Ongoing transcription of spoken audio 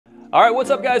All right, what's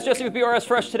up guys? Jesse with BRS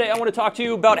Fresh. Today I want to talk to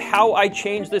you about how I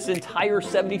changed this entire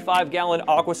 75-gallon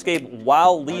aquascape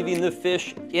while leaving the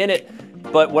fish in it.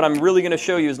 But what I'm really going to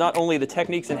show you is not only the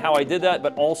techniques and how I did that,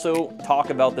 but also talk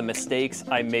about the mistakes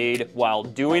I made while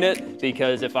doing it.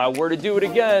 Because if I were to do it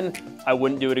again, I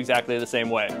wouldn't do it exactly the same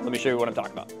way. Let me show you what I'm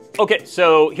talking about. Okay,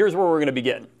 so here's where we're going to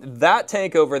begin. That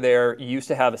tank over there used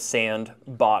to have a sand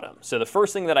bottom. So the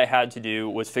first thing that I had to do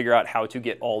was figure out how to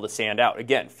get all the sand out.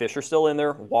 Again, fish are still in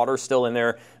there, water's still in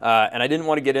there, and I didn't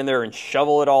want to get in there and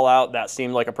shovel it all out. That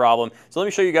seemed like a problem. So let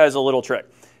me show you guys a little trick.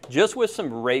 Just with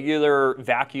some regular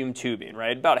vacuum tubing,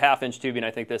 right? About 1/2-inch tubing, I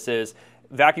think this is.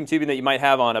 Vacuum tubing that you might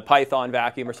have on a Python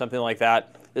vacuum or something like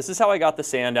that. This is how I got the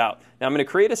sand out. Now I'm going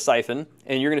to create a siphon,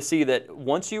 and you're going to see that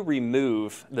once you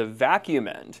remove the vacuum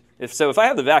end, if I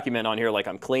have the vacuum end on here like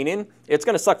I'm cleaning, it's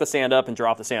going to suck the sand up and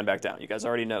drop the sand back down. You guys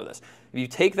already know this. If you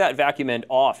take that vacuum end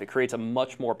off, it creates a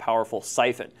much more powerful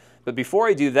siphon. But before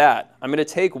I do that, I'm going to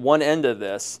take one end of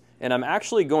this, and I'm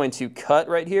actually going to cut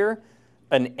right here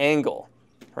an angle.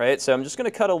 Right? So I'm just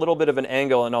going to cut a little bit of an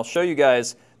angle, and I'll show you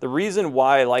guys the reason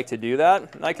why I like to do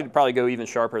that. And I could probably go even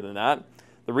sharper than that.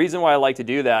 The reason why I like to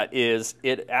do that is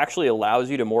it actually allows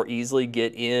you to more easily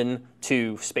get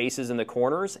into spaces in the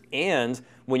corners, and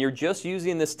when you're just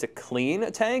using this to clean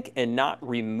a tank and not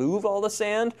remove all the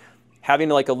sand, having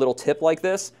like a little tip like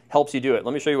this helps you do it.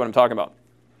 Let me show you what I'm talking about.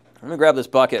 I'm going to grab this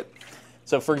bucket.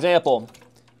 So for example,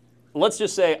 let's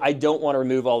just say I don't want to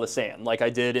remove all the sand like I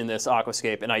did in this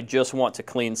aquascape, and I just want to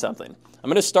clean something. I'm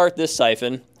going to start this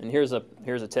siphon, and here's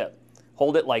a tip.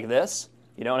 Hold it like this.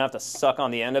 You don't have to suck on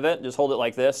the end of it. Just hold it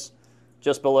like this,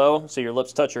 just below, so your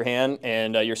lips touch your hand,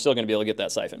 and you're still going to be able to get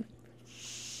that siphon.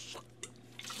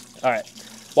 All right.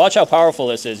 Watch how powerful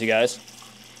this is, you guys.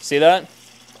 See that?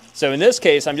 So in this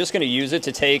case, I'm just going to use it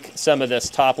to take some of this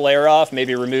top layer off,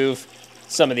 maybe remove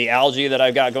some of the algae that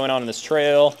I've got going on in this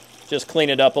trail. Just clean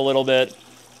it up a little bit.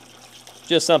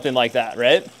 Just something like that,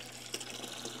 right?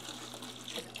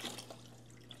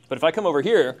 But if I come over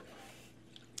here,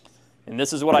 and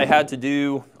this is what I had to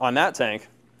do on that tank,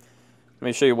 let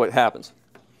me show you what happens.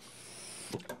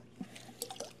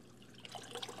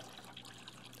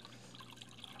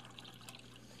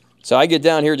 So I get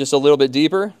down here just a little bit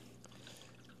deeper,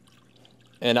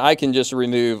 and I can just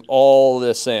remove all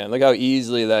this sand. Look how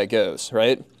easily that goes,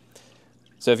 right?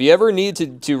 So if you ever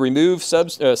need to remove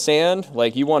sand,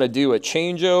 like you want to do a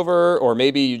changeover, or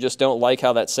maybe you just don't like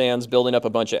how that sand's building up a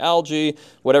bunch of algae,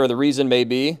 whatever the reason may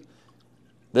be,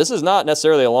 this is not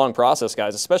necessarily a long process,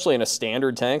 guys, especially in a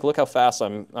standard tank. Look how fast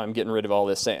I'm getting rid of all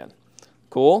this sand.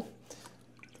 Cool?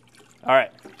 All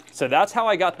right, so that's how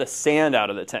I got the sand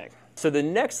out of the tank. So the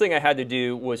next thing I had to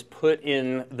do was put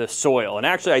in the soil. And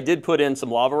actually I did put in some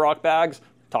lava rock bags.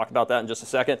 Talk about that in just a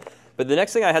second. But the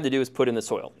next thing I had to do is put in the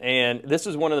soil. And this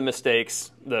is one of the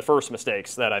mistakes, the first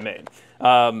mistakes that I made.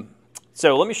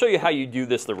 So let me show you how you do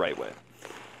this the right way.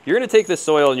 You're going to take this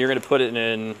soil and you're going to put it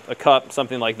in a cup,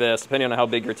 something like this, depending on how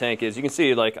big your tank is. You can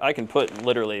see, like, I can put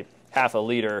literally 1/2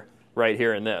 liter right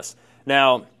here in this.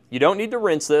 Now, you don't need to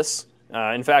rinse this.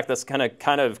 In fact, that's kind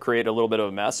of create a little bit of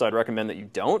a mess, so I'd recommend that you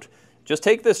don't. Just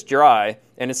take this dry,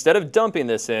 and instead of dumping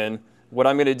this in, what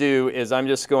I'm going to do is I'm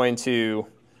just going to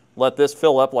let this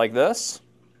fill up like this.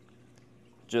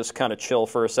 Just kind of chill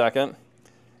for a second.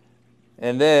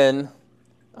 And then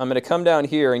I'm going to come down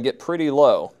here and get pretty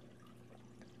low.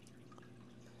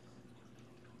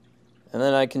 And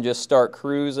then I can just start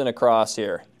cruising across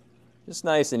here. Just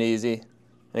nice and easy.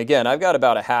 And again, I've got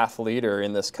about 1/2 liter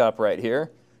in this cup right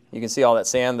here. You can see all that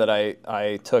sand that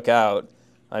I took out.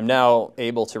 I'm now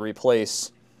able to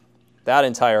replace that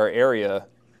entire area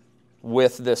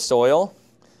with this soil.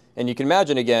 And you can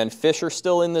imagine, again, fish are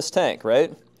still in this tank,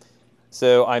 right?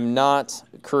 So I'm not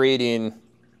creating,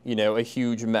 you know, a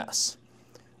huge mess.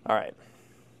 All right.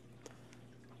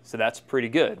 So that's pretty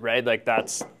good, right? Like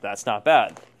that's not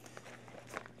bad.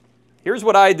 Here's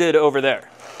what I did over there.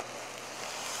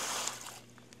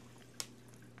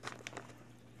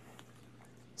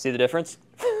 See the difference?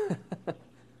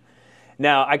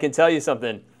 Now, I can tell you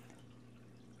something.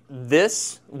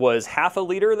 This was 1/2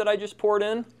 liter that I just poured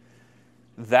in.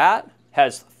 That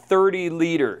has 30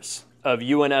 liters of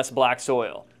UNS black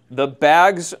soil. The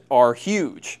bags are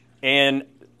huge, and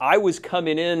I was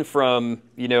coming in from,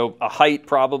 you know, a height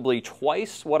probably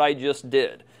twice what I just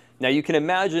did. Now you can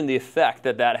imagine the effect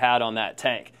that that had on that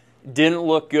tank. Didn't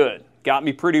look good. Got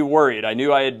me pretty worried. I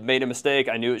knew I had made a mistake.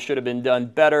 I knew it should have been done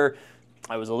better.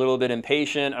 I was a little bit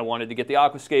impatient. I wanted to get the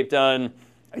aquascape done.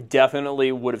 I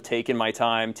definitely would have taken my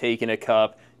time, taken a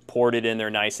cup, poured it in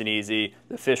there nice and easy.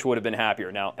 The fish would have been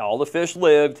happier. Now, all the fish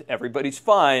lived. Everybody's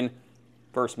fine.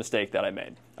 First mistake that I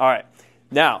made. All right.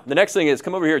 Now, the next thing is,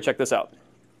 come over here, check this out.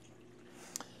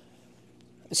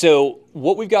 So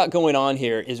what we've got going on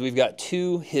here is we've got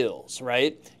two hills,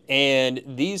 right? And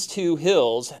these two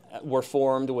hills were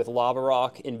formed with lava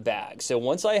rock in bags. So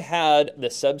once I had the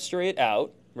substrate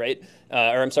out, right?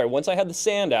 Once I had the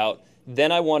sand out,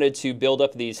 then I wanted to build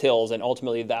up these hills, and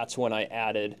ultimately that's when I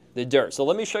added the dirt. So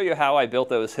let me show you how I built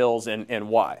those hills and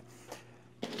why.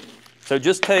 So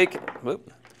just take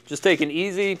an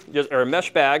easy, or a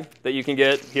mesh bag that you can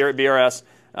get here at BRS.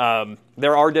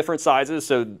 There are different sizes,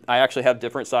 so I actually have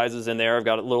different sizes in there. I've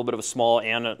got a little bit of a small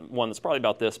and one that's probably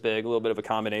about this big, a little bit of a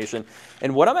combination.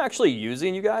 And what I'm actually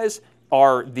using, you guys,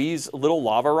 are these little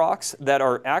lava rocks that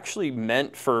are actually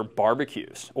meant for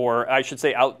barbecues, or I should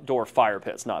say outdoor fire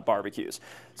pits, not barbecues.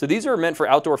 So these are meant for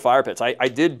outdoor fire pits. I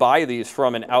did buy these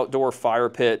from an outdoor fire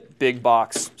pit big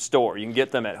box store. You can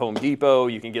get them at Home Depot,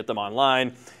 you can get them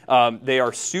online. They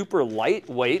are super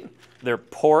lightweight, they're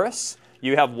porous.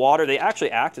 You have water, they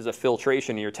actually act as a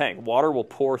filtration in your tank. Water will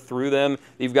pour through them.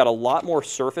 You've got a lot more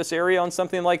surface area on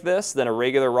something like this than a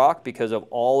regular rock because of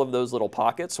all of those little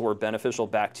pockets where beneficial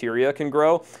bacteria can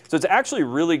grow. So it's actually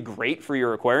really great for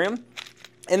your aquarium.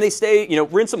 And they stay, you know,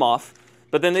 rinse them off,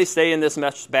 but then they stay in this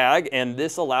mesh bag, and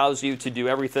this allows you to do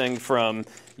everything from,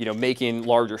 you know, making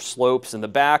larger slopes in the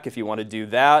back if you want to do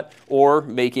that, or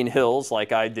making hills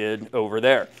like I did over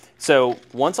there. So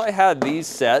once I had these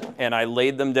set and I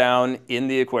laid them down in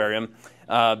the aquarium,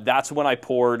 that's when I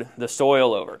poured the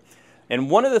soil over.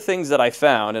 And one of the things that I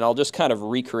found, and I'll just kind of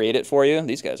recreate it for you.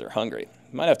 These guys are hungry.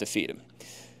 Might have to feed them.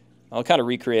 I'll kind of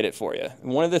recreate it for you.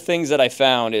 One of the things that I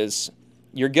found is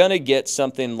you're going to get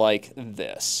something like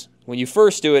this. When you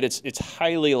first do it, it's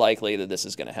highly likely that this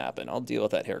is going to happen. I'll deal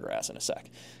with that hair grass in a sec,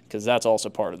 because that's also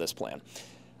part of this plan.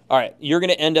 All right, you're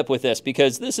going to end up with this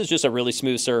because this is just a really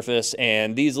smooth surface,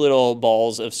 and these little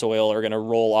balls of soil are going to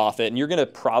roll off it, and you're going to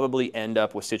probably end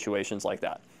up with situations like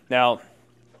that. Now,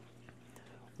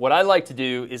 what I like to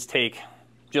do is take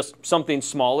just something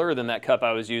smaller than that cup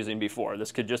I was using before.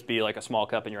 This could just be like a small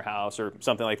cup in your house or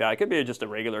something like that. It could be just a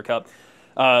regular cup.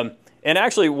 And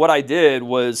actually what I did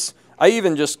was I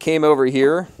even just came over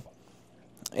here,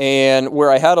 and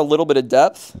where I had a little bit of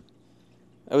depth,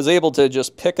 I was able to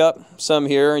just pick up some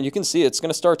here, and you can see it's going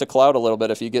to start to cloud a little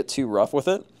bit if you get too rough with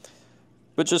it.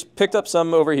 But just picked up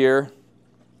some over here,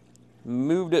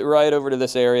 moved it right over to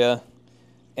this area,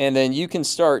 and then you can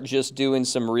start just doing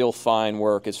some real fine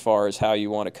work as far as how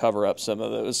you want to cover up some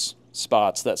of those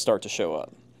spots that start to show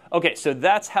up. Okay, so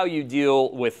that's how you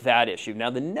deal with that issue. Now,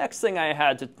 the next thing I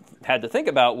had to think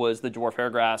about was the dwarf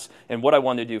hairgrass and what I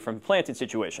wanted to do from the planting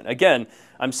situation. Again,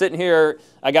 I'm sitting here,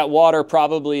 I got water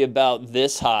probably about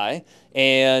this high,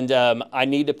 and I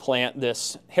need to plant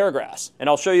this hairgrass. And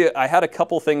I'll show you, I had a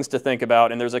couple things to think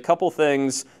about, and there's a couple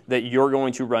things that you're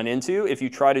going to run into if you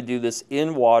try to do this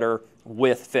in water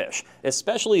with fish,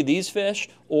 especially these fish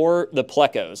or the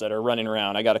plecos that are running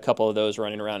around. I got a couple of those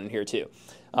running around in here too.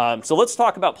 So let's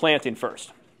talk about planting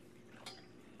first.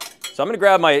 So I'm going to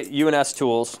grab my UNS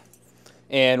tools,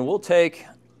 and we'll take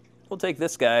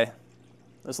this guy,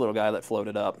 this little guy that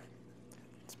floated up.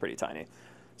 It's pretty tiny.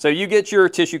 So you get your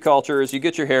tissue cultures, you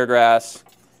get your hairgrass,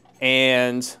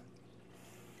 and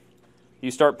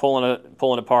you start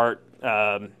pulling apart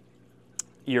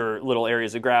your little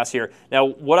areas of grass here. Now,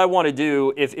 what I want to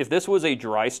do, if this was a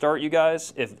dry start, you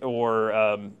guys, if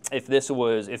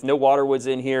no water was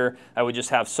in here, I would just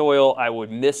have soil. I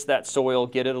would mist that soil,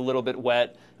 get it a little bit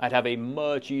wet. I'd have a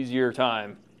much easier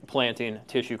time planting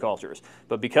tissue cultures.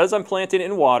 But because I'm planting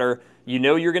in water, you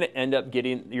know you're going to end up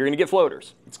getting, you're going to get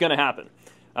floaters. It's going to happen.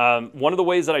 One of the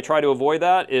ways that I try to avoid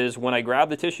that is when I grab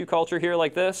the tissue culture here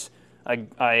like this,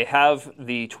 I have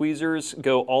the tweezers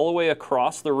go all the way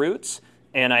across the roots,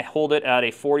 and I hold it at a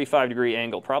 45-degree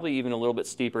angle, probably even a little bit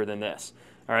steeper than this,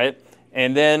 all right?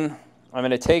 And then I'm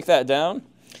going to take that down,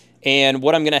 and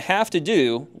what I'm going to have to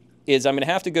do is I'm going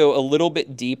to have to go a little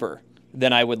bit deeper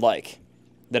than I would like,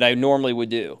 that I normally would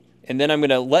do. And then I'm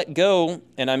going to let go,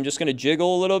 and I'm just going to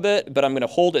jiggle a little bit, but I'm going to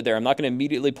hold it there. I'm not going to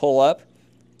immediately pull up.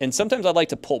 And sometimes I'd like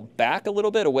to pull back a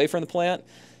little bit away from the plant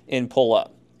and pull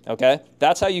up. Okay,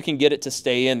 that's how you can get it to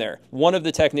stay in there. One of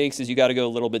the techniques is you got to go a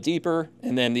little bit deeper,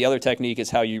 and then the other technique is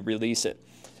how you release it.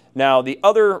 Now, the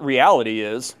other reality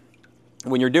is,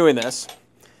 when you're doing this,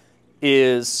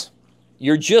 is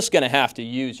you're just going to have to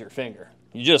use your finger.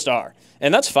 You just are.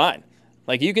 And that's fine.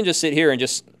 Like, you can just sit here and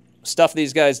just stuff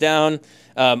these guys down.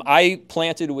 I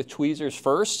planted with tweezers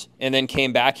first, and then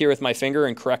came back here with my finger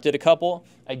and corrected a couple.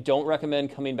 I don't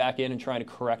recommend coming back in and trying to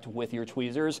correct with your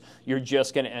tweezers. You're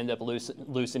just going to end up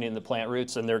loosening the plant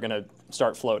roots, and they're going to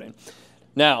start floating.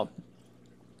 Now,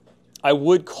 I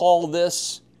would call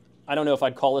this I don't know if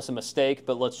I'd call this a mistake,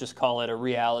 but let's just call it a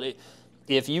reality.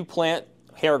 If you plant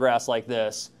hair grass like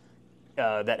this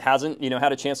that hasn't,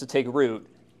 had a chance to take root,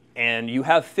 and you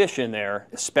have fish in there,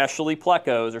 especially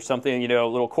plecos or something,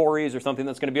 little cories or something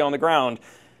that's going to be on the ground,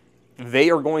 they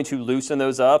are going to loosen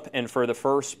those up, and for the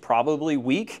first probably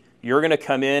week, you're going to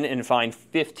come in and find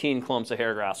 15 clumps of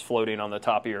hair grass floating on the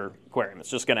top of your aquarium. It's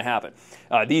just going to happen.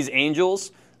 These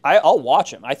angels, I'll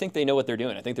watch them. I think they know what they're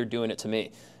doing. I think they're doing it to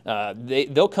me.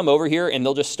 They'll come over here and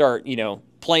they'll just start,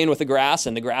 playing with the grass,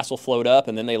 and the grass will float up,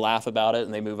 and then they laugh about it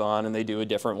and they move on and they do a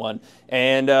different one.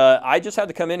 And I just had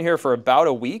to come in here for about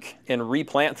a week and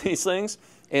replant these things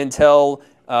until,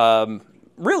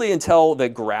 really until the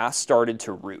grass started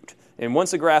to root. And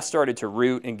once the grass started to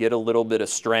root and get a little bit of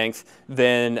strength,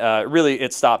 then really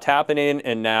it stopped happening,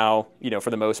 and now,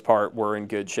 for the most part, we're in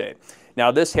good shape.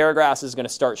 Now this hair grass is going to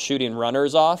start shooting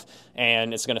runners off,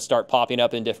 and it's going to start popping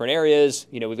up in different areas.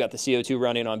 We've got the CO2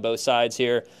 running on both sides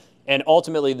here, and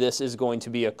ultimately this is going to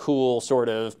be a cool sort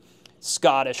of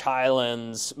Scottish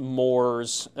Highlands,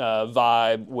 moors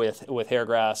vibe with hair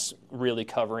grass really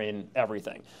covering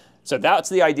everything. So that's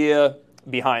the idea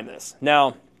behind this.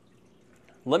 Now,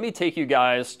 let me take you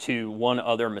guys to one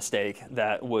other mistake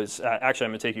that was, actually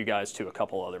I'm going to take you guys to a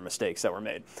couple other mistakes that were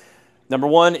made. Number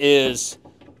one is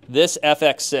this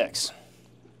FX6,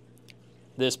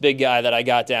 this big guy that I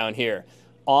got down here.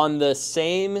 On the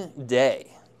same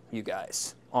day, you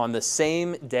guys, on the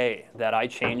same day that I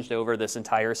changed over this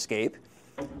entire scape,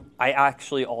 I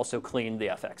actually also cleaned the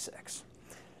FX6.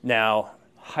 Now,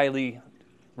 highly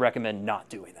recommend not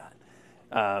doing that.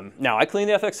 Now, I cleaned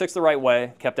the FX6 the right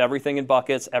way, kept everything in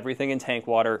buckets, everything in tank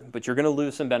water, but you're going to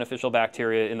lose some beneficial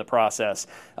bacteria in the process.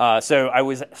 So I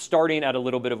was starting at a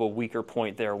little bit of a weaker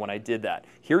point there when I did that.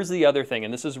 Here's the other thing,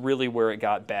 and this is really where it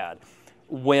got bad.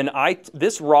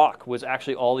 This rock was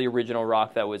actually all the original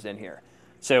rock that was in here.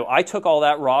 So I took all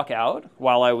that rock out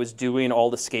while I was doing all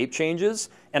the scape changes,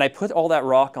 and I put all that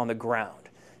rock on the ground.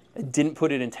 I didn't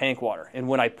put it in tank water. And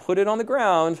when I put it on the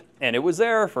ground, and it was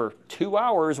there for 2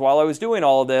 hours while I was doing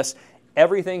all of this,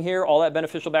 everything here, all that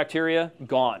beneficial bacteria,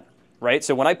 gone, right?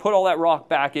 So when I put all that rock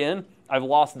back in, I've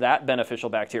lost that beneficial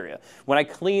bacteria. When I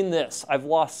clean this, I've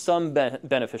lost some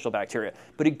beneficial bacteria.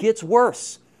 But it gets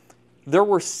worse. There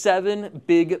were 7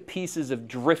 big pieces of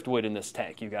driftwood in this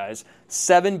tank, you guys.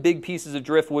 7 big pieces of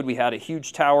driftwood. We had a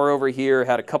huge tower over here,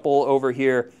 had a couple over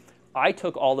here. I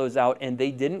took all those out, and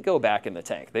they didn't go back in the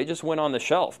tank. They just went on the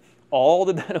shelf. All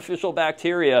the beneficial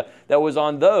bacteria that was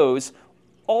on those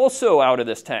also out of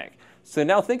this tank. So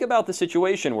now think about the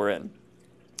situation we're in.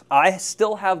 I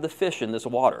still have the fish in this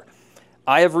water.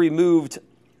 I have removed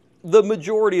the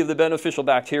majority of the beneficial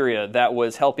bacteria that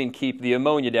was helping keep the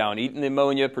ammonia down, eating the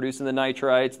ammonia, producing the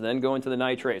nitrites, then going to the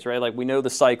nitrates, right? Like, we know the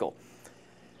cycle.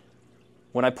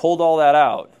 When I pulled all that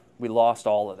out, we lost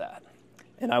all of that.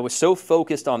 And I was so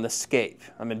focused on the scape.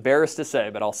 I'm embarrassed to say,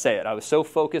 but I'll say it. I was so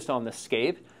focused on the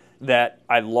scape that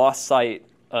I lost sight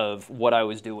of what I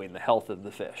was doing, the health of the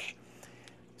fish.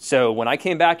 So when I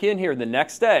came back in here the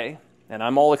next day, and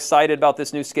I'm all excited about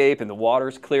this new scape and the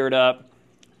water's cleared up,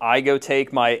 I go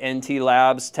take my NT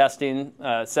Labs testing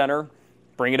center,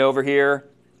 bring it over here,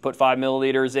 put 5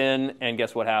 milliliters in, and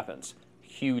guess what happens?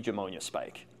 Huge ammonia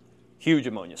spike. Huge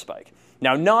ammonia spike.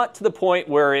 Now, not to the point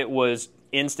where it was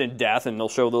instant death, and they'll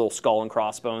show the little skull and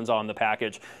crossbones on the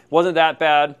package. Wasn't that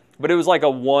bad, but it was like a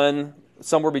 1,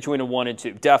 somewhere between a 1 and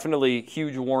 2. Definitely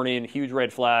huge warning, huge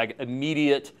red flag.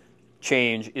 Immediate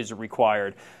change is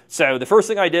required. So the first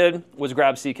thing I did was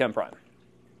grab C-Chem Prime.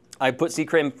 I put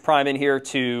C-Chem Prime in here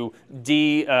to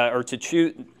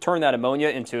turn that ammonia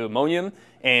into ammonium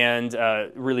and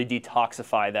really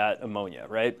detoxify that ammonia,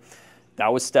 right?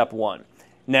 That was step 1.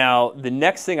 Now, the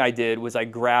next thing I did was I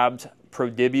grabbed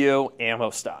Prodibio Ammo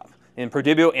Stop. And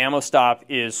Prodibio Ammo Stop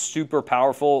is super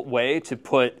powerful way to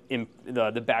put in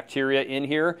the bacteria in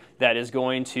here that is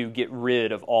going to get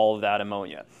rid of all of that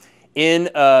ammonia. In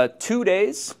 2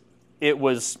 days, it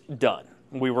was done.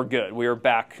 We were good. We were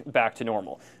back to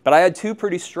normal. But I had 2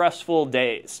 pretty stressful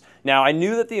days. Now, I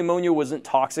knew that the ammonia wasn't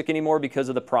toxic anymore because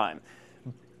of the prime,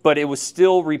 but it was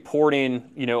still reporting,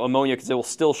 ammonia, because it will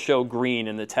still show green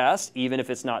in the test, even if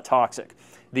it's not toxic.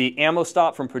 The Ammo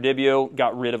Stop from Prodibio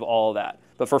got rid of all of that.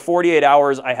 But for 48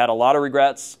 hours, I had a lot of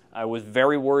regrets. I was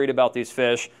very worried about these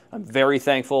fish. I'm very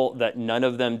thankful that none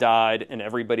of them died and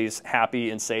everybody's happy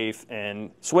and safe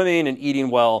and swimming and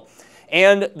eating well.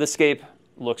 And the scape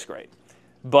looks great.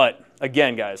 But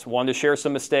again, guys, wanted to share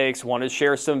some mistakes, wanted to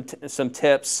share some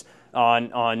tips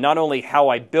on not only how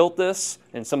I built this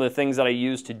and some of the things that I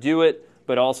used to do it,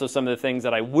 but also some of the things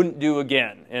that I wouldn't do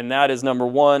again. And that is, number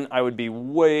one, I would be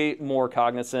way more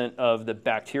cognizant of the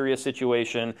bacteria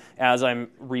situation as I'm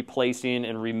replacing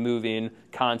and removing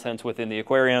contents within the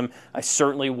aquarium. I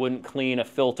certainly wouldn't clean a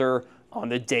filter on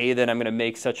the day that I'm going to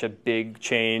make such a big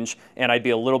change, and I'd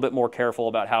be a little bit more careful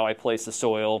about how I place the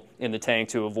soil in the tank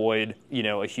to avoid, you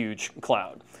know, a huge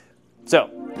cloud. So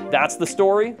that's the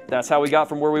story. That's how we got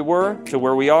from where we were to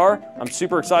where we are. I'm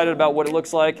super excited about what it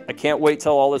looks like. I can't wait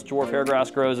till all this dwarf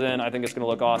hairgrass grows in. I think it's going to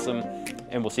look awesome,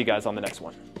 and we'll see you guys on the next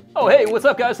one. Oh, hey, what's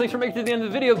up, guys? Thanks for making it to the end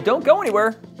of the video. Don't go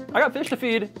anywhere. I got fish to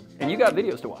feed, and you got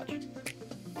videos to watch.